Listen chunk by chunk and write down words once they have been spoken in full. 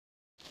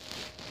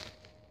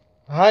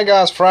Hi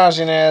guys,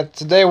 Frazzy here.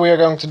 Today we are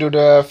going to do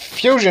the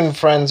Fusion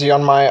Frenzy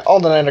on my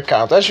alternate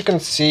account. As you can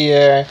see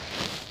here,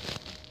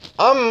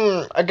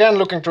 I'm again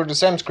looking through the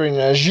same screen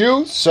as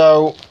you,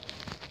 so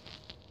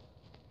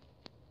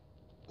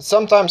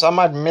sometimes I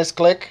might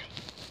misclick.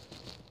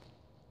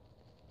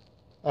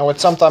 And with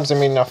sometimes I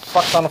mean a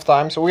fuck ton of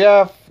times. So we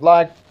have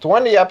like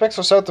 20 epics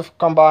or so to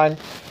combine.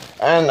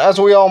 And as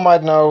we all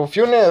might know,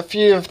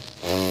 Phoenix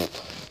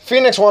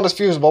 1 is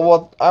fusible.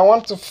 What I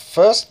want to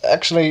first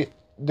actually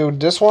do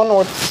this one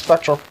with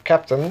Spectral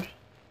Captain.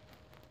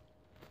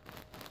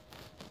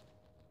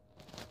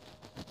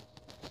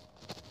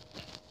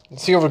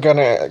 Let's see if we're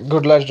getting a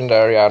good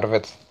legendary out of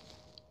it.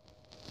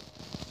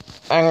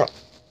 And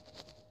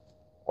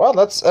well,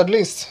 that's at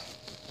least.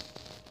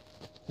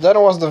 That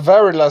was the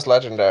very last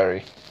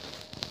legendary.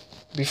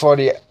 Before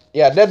the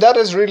that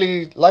is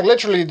really like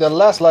literally the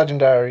last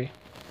legendary.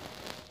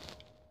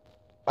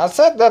 I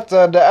said that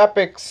the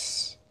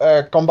epics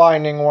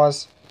combining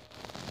was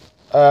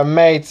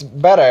made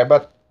better,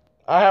 but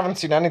I haven't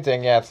seen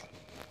anything yet.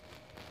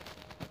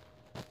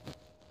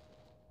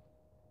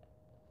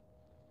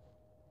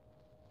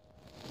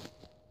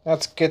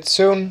 That's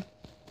Kitsune.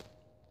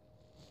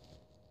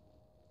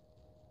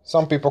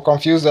 Some people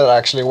confuse that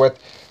actually with,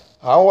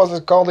 how was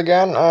it called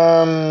again?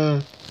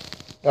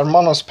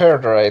 Hermano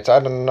Spirit Rate,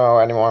 I don't know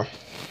anymore.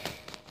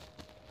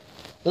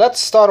 Let's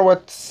start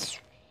with,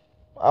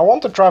 I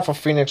want to try for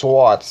Phoenix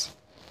Watts.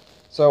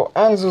 So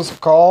Anzu's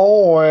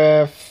Call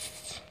with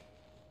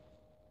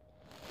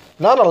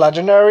not a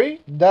legendary,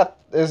 that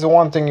is the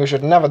one thing you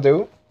should never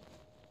do.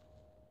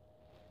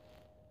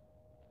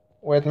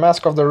 With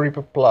Mask of the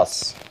Reaper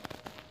Plus.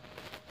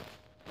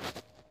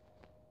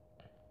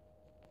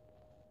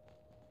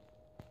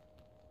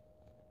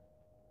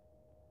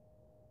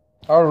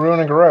 Oh,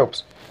 Runic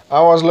Ropes.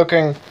 I was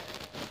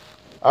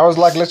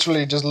like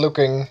literally just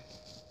looking.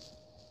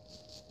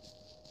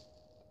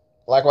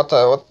 Like what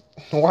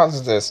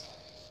is this?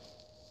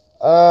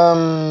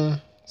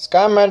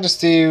 Sky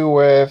Majesty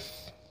with.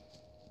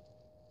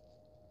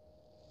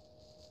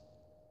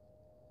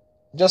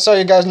 Just so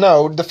you guys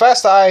know, the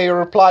faster I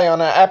reply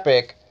on an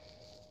epic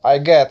I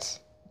get,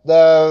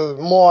 the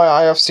more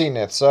I have seen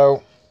it,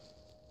 so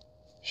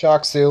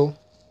Shark Steel.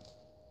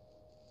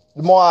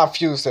 The more I've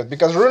fused it,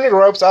 because Runic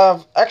Ropes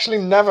I've actually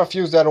never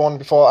fused that one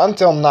before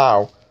until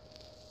now.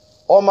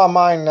 All my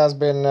mind has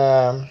been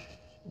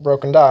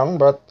broken down,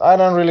 but I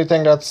don't really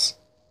think that's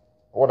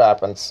what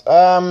happens.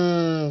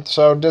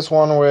 So this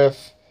one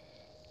with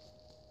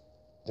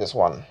this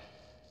one.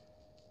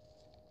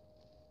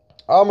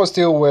 Armor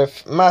Steel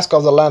with Mask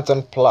of the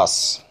Lantern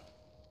Plus.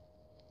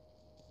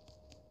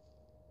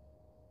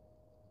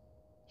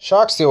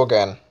 Shark Steel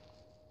again.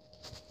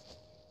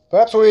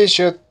 Perhaps we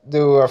should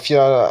do a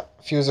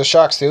fuse a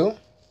Shark Steel.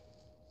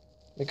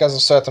 Because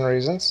of certain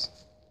reasons.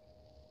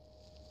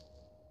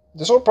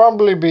 This will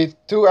probably be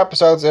 2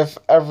 episodes if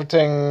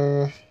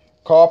everything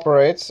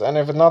cooperates. And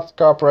if it not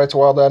cooperates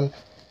well, then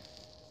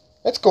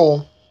it's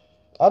cool.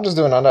 I'll just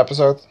do another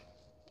episode.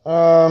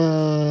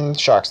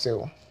 Shark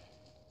Steel.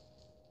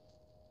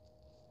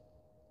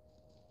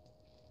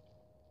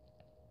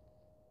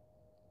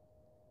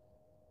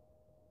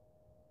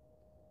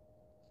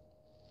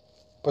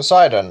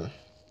 Poseidon.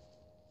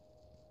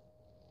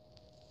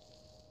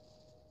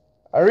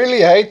 I really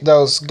hate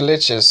those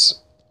glitches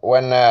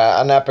when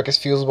an epic is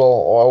fusible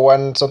or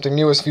when something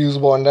new is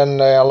fusible and then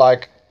they are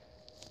like...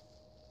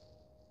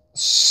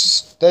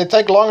 They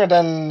take longer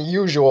than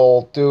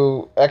usual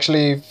to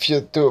actually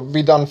to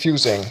be done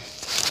fusing.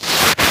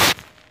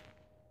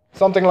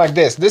 Something like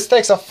this. This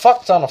takes a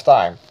fuck ton of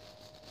time.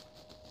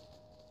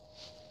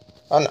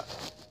 And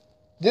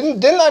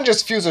didn't I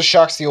just fuse a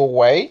Shark Steel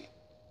way?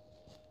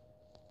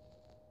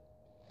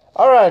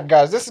 Alright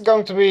guys, this is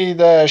going to be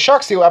the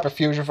Shark Steel Epic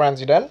Fusion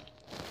Frenzy then.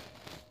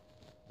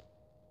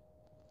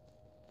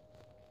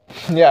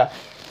 Yeah,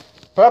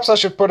 perhaps I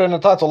should put in the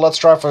title, let's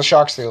try for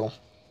Shark Steel.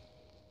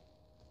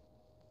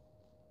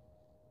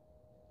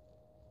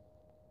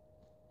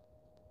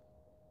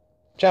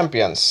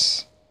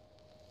 Champions.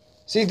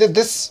 See,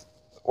 this,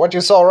 what you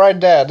saw right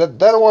there,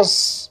 that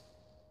was...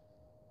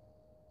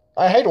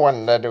 I hate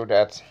when they do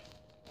that.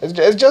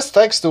 It just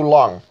takes too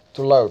long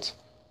to load.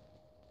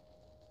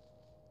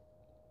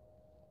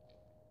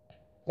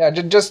 Yeah,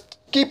 just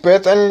keep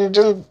it and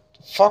just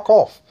fuck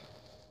off.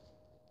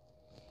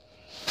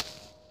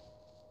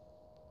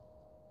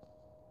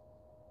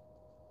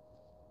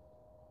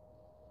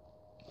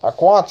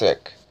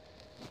 Aquatic.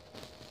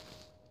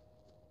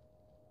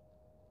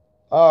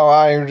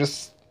 Oh,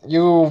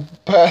 you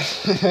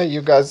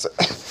guys.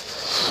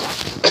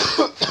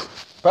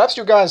 Perhaps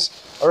you guys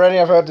already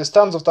have heard this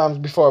tons of times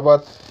before,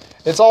 but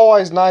it's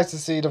always nice to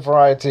see the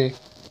variety.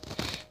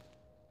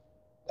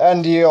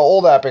 And the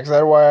old epics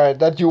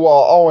that you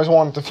always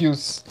wanted to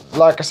fuse.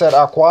 Like I said,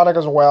 Aquatic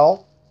as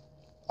well.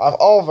 I've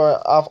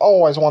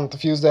always wanted to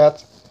fuse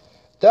that.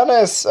 Then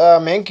is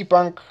Minky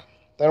Punk.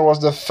 That was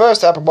the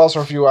first epic boss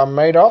review I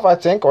made of, I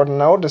think, or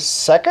no, the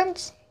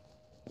second?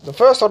 The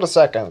first or the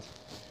second.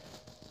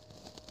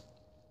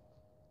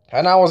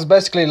 And I was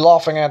basically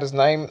laughing at his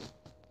name.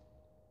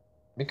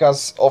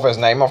 because of his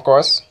name, of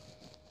course.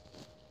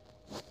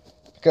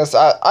 Because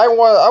I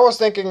was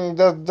thinking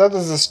that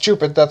is a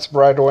stupid that's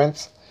bright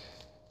wind.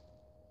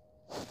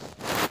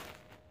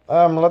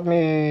 Let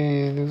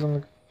me do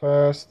something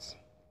first.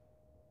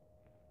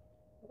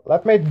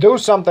 Let me do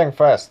something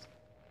first.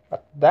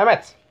 God damn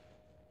it.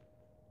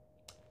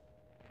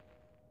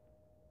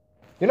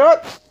 You know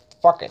what?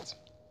 Fuck it.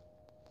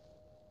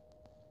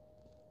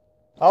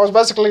 I was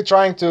basically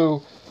trying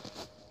to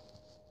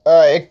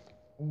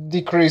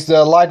decrease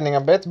the lightning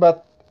a bit,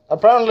 but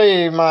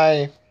apparently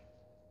my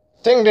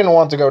thing didn't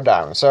want to go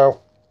down, so...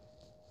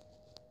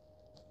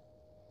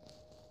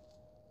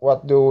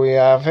 What do we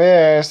have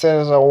here? Is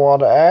this a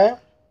water air?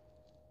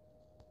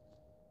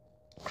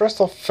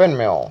 Crystal fin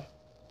mill.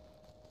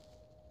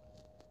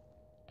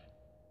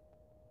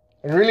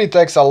 It really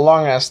takes a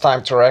long ass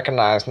time to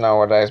recognize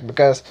nowadays,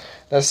 because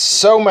there's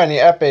so many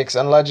epics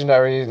and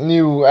legendary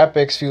new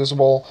epics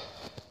fusible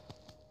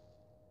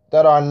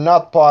that are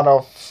not part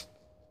of,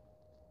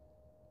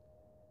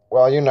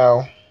 well, you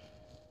know.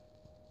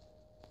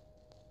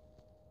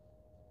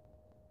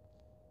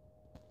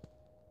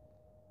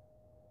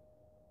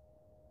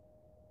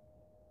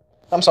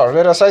 I'm sorry,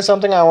 did I say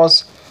something? I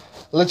was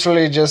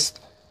literally just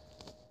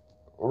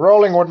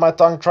rolling with my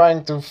tongue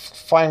trying to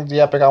find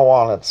the epic I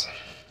wanted.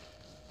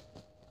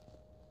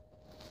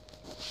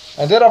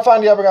 And did I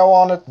find the epic I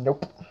wanted?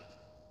 Nope.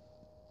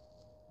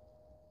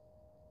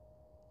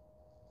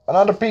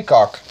 Another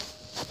peacock.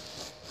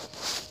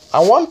 I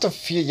want to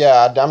fuse...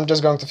 Yeah, I'm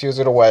just going to fuse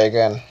it away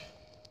again.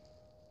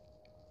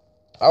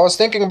 I was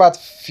thinking about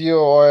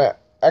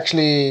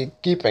actually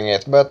keeping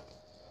it, but...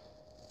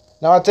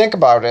 Now I think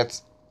about it.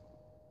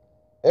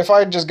 If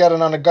I just get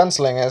another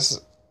gunslinger,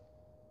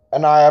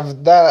 and I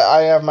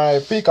have my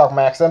peacock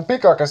max, then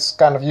peacock is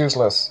kind of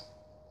useless.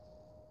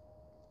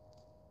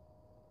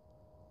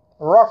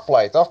 Rock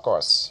plate, of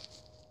course.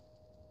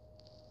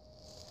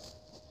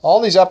 All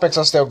these epics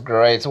are still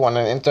great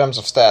in terms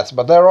of stats,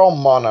 but they're all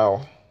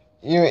mono.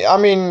 I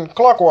mean,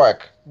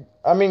 clockwork.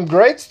 I mean,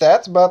 great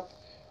stats, but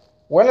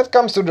when it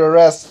comes to the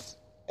rest,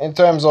 in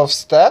terms of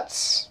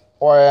stats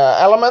or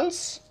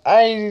elements,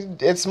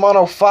 it's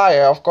mono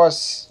fire. Of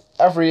course,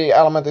 every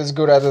element is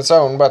good at its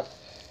own, but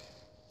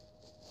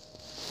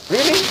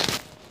really,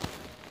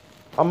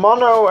 a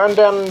mono and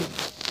then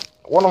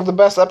one of the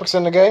best epics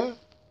in the game,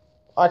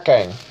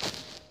 Arcane.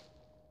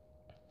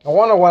 I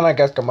wonder when I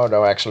get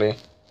Komodo, actually.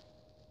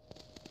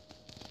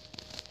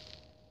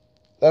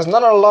 There's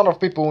not a lot of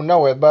people who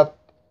know it, but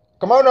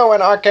Komodo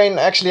and Arcane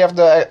actually have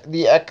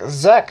the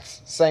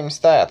exact same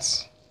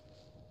stats.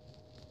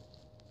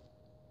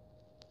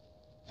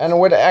 And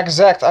with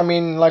exact, I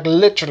mean like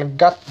literally,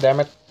 god damn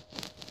it.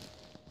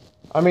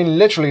 I mean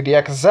literally the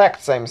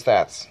exact same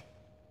stats.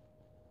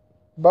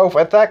 Both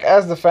attack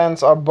as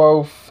defense are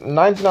both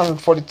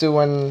 1942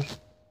 and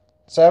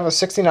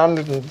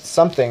 1600 and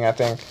something, I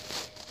think.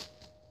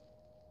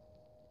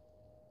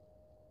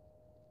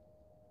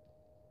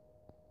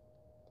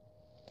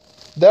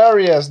 There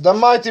he is, the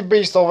mighty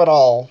beast of it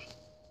all.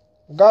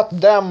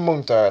 Goddamn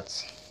moon turd.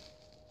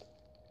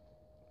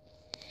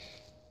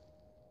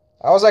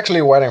 I was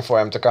actually waiting for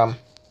him to come.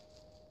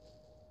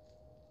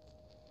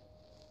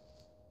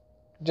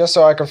 Just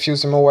so I could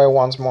fuse him away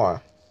once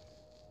more.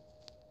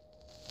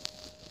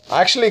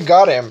 I actually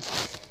got him.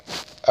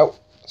 Oh,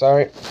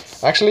 sorry.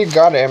 I actually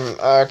got him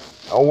a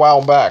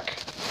while back.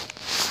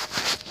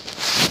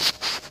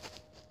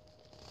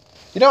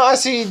 You know, I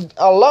see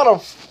a lot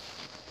of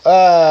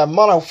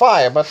mono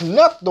fire, but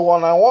not the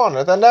one I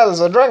wanted, and that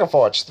is a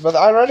Dragonforged. But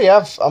I already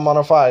have a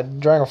mono fire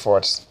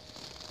Dragonforged.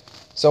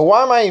 So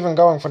why am I even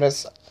going for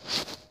this?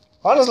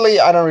 Honestly,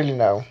 I don't really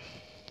know.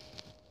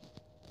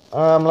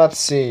 Let's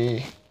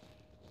see.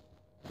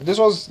 This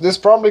is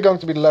probably going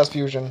to be the last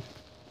fusion.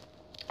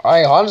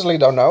 I honestly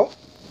don't know.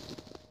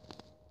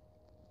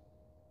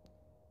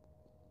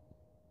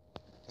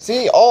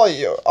 See,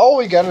 all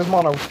we get is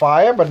mono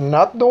fire, but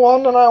not the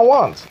one that I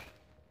want.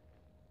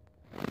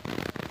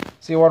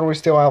 See what we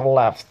still have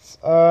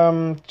left.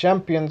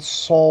 Champion,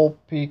 Soul,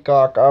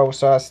 Peacock. Oh,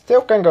 so I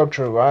still can go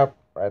through. I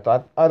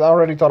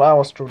already thought I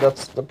was through.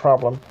 That's the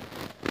problem.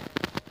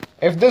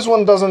 If this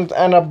one doesn't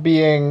end up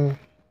being...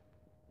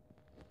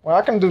 Well,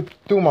 I can do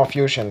 2 more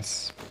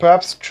fusions.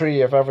 Perhaps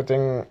 3 if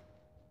everything...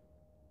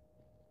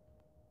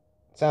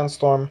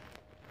 Sandstorm.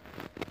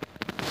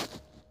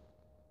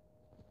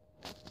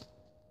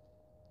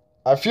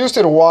 I fused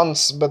it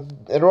once, but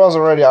it was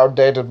already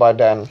outdated by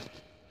then.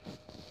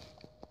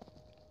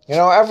 You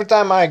know, every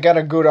time I get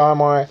a good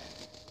armor,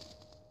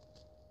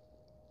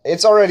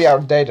 it's already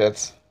outdated.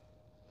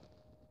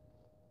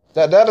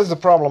 That is the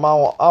problem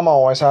I'm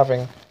always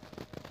having.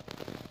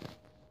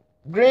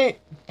 Green,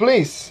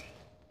 please.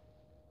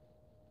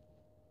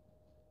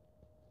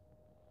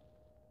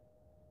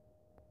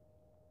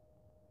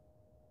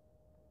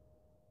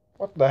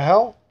 What the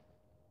hell?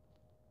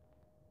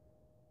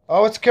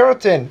 Oh, it's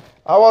Keratin.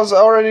 I was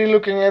already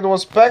looking, it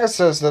was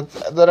Pegasus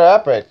that are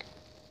epic.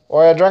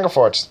 Or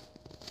Dragonforged.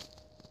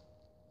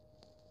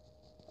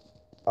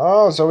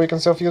 Oh, so we can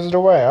still fuse it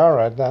away.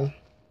 Alright then.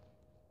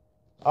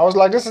 I was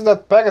like, this is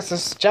that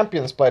Pegasus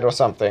Champions plate or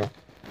something.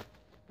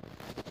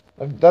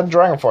 That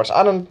Dragon Force.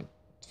 I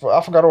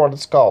forgot what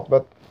it's called,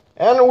 but...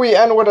 And we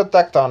end with a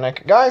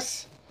Tectonic.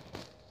 Guys,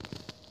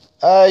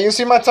 you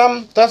see my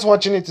thumb? That's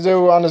what you need to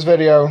do on this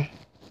video.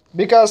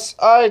 Because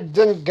I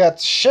didn't get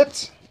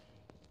shit.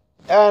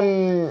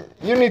 And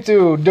you need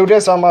to do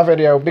this on my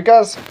video,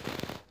 because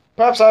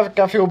perhaps I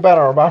can feel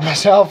better about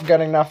myself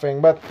getting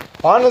nothing. But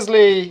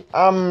honestly,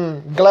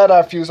 I'm glad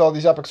I fused all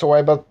these epics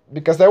away, but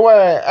because they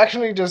were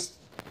actually just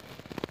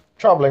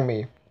troubling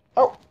me.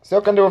 Oh,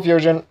 still can do a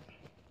fusion.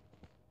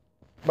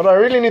 But I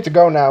really need to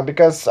go now,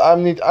 because I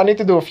need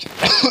to do a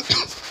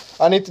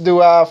I need to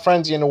do a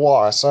frenzy in the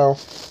war, so...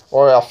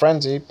 Or a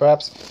frenzy,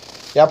 perhaps.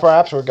 Yeah,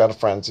 perhaps we got a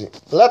frenzy.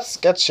 Let's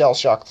get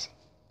shell-shocked.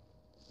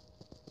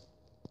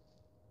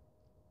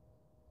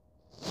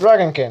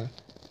 Dragonkin.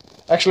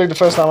 Actually, the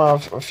first time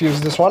I've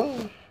fused this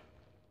one.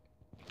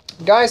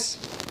 Guys.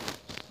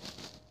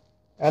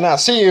 And I'll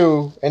see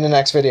you in the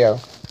next video.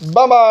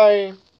 Bye-bye!